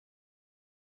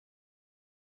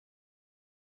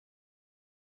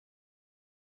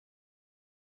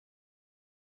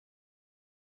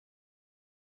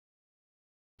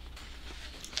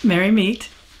Merry meet,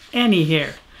 Annie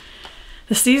here.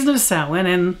 The season of Samhain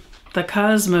and the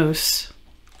cosmos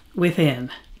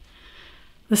within.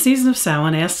 The season of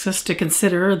Samhain asks us to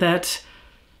consider that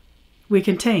we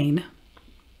contain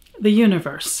the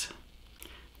universe.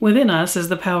 Within us is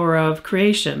the power of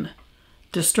creation,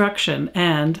 destruction,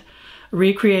 and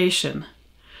recreation.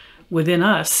 Within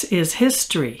us is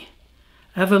history,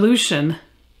 evolution,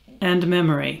 and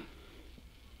memory.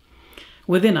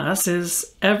 Within us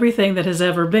is everything that has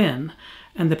ever been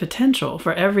and the potential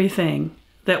for everything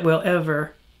that will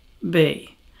ever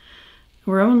be.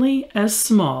 We're only as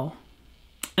small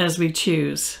as we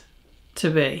choose to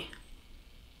be.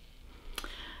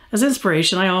 As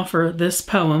inspiration, I offer this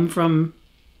poem from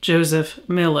Joseph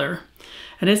Miller,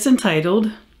 and it's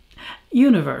entitled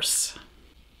Universe.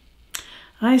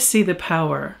 I see the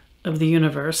power of the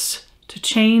universe to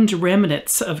change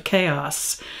remnants of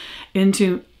chaos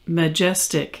into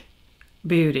majestic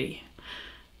beauty.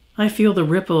 I feel the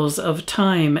ripples of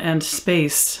time and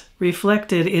space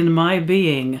reflected in my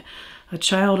being, a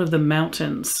child of the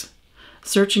mountains,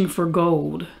 searching for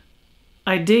gold.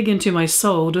 I dig into my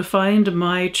soul to find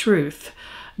my truth,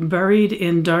 buried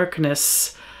in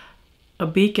darkness, a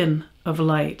beacon of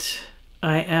light.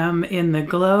 I am in the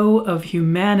glow of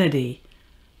humanity,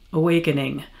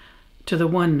 awakening to the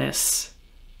oneness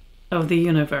of the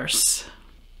universe.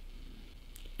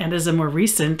 And as a more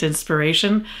recent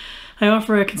inspiration, I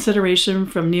offer a consideration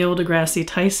from Neil deGrasse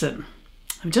Tyson.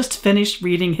 I've just finished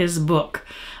reading his book,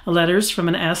 Letters from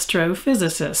an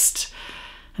Astrophysicist.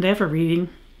 And after reading,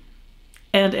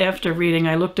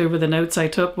 I looked over the notes I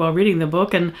took while reading the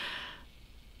book, and,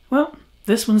 well,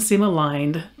 this one seemed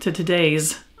aligned to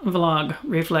today's vlog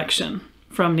reflection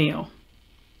from Neil.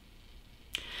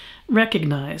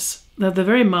 Recognize that the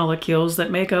very molecules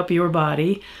that make up your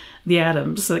body, the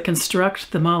atoms that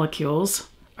construct the molecules,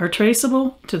 are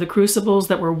traceable to the crucibles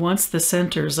that were once the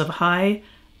centers of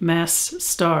high-mass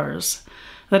stars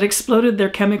that exploded their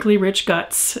chemically rich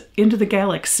guts into the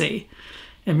galaxy,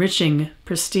 enriching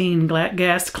pristine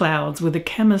gas clouds with the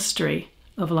chemistry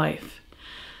of life,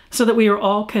 so that we are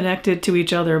all connected to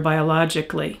each other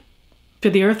biologically,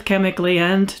 to the Earth chemically,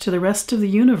 and to the rest of the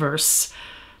universe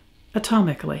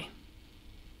atomically.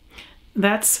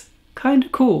 That's kind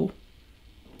of cool.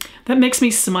 That makes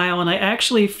me smile, and I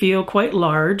actually feel quite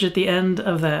large at the end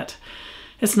of that.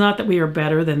 It's not that we are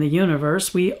better than the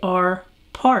universe. We are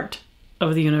part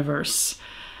of the universe.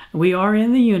 We are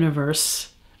in the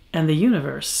universe, and the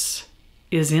universe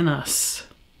is in us.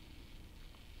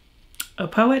 A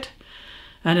poet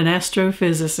and an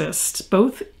astrophysicist,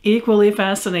 both equally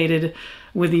fascinated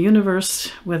with the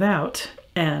universe without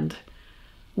and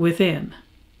within.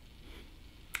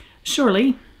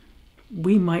 Surely,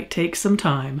 we might take some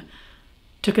time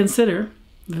to consider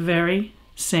the very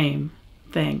same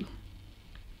thing.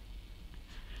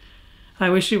 I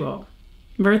wish you all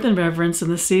mirth and reverence in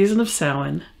the season of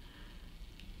Samhain.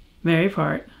 Merry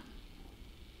part.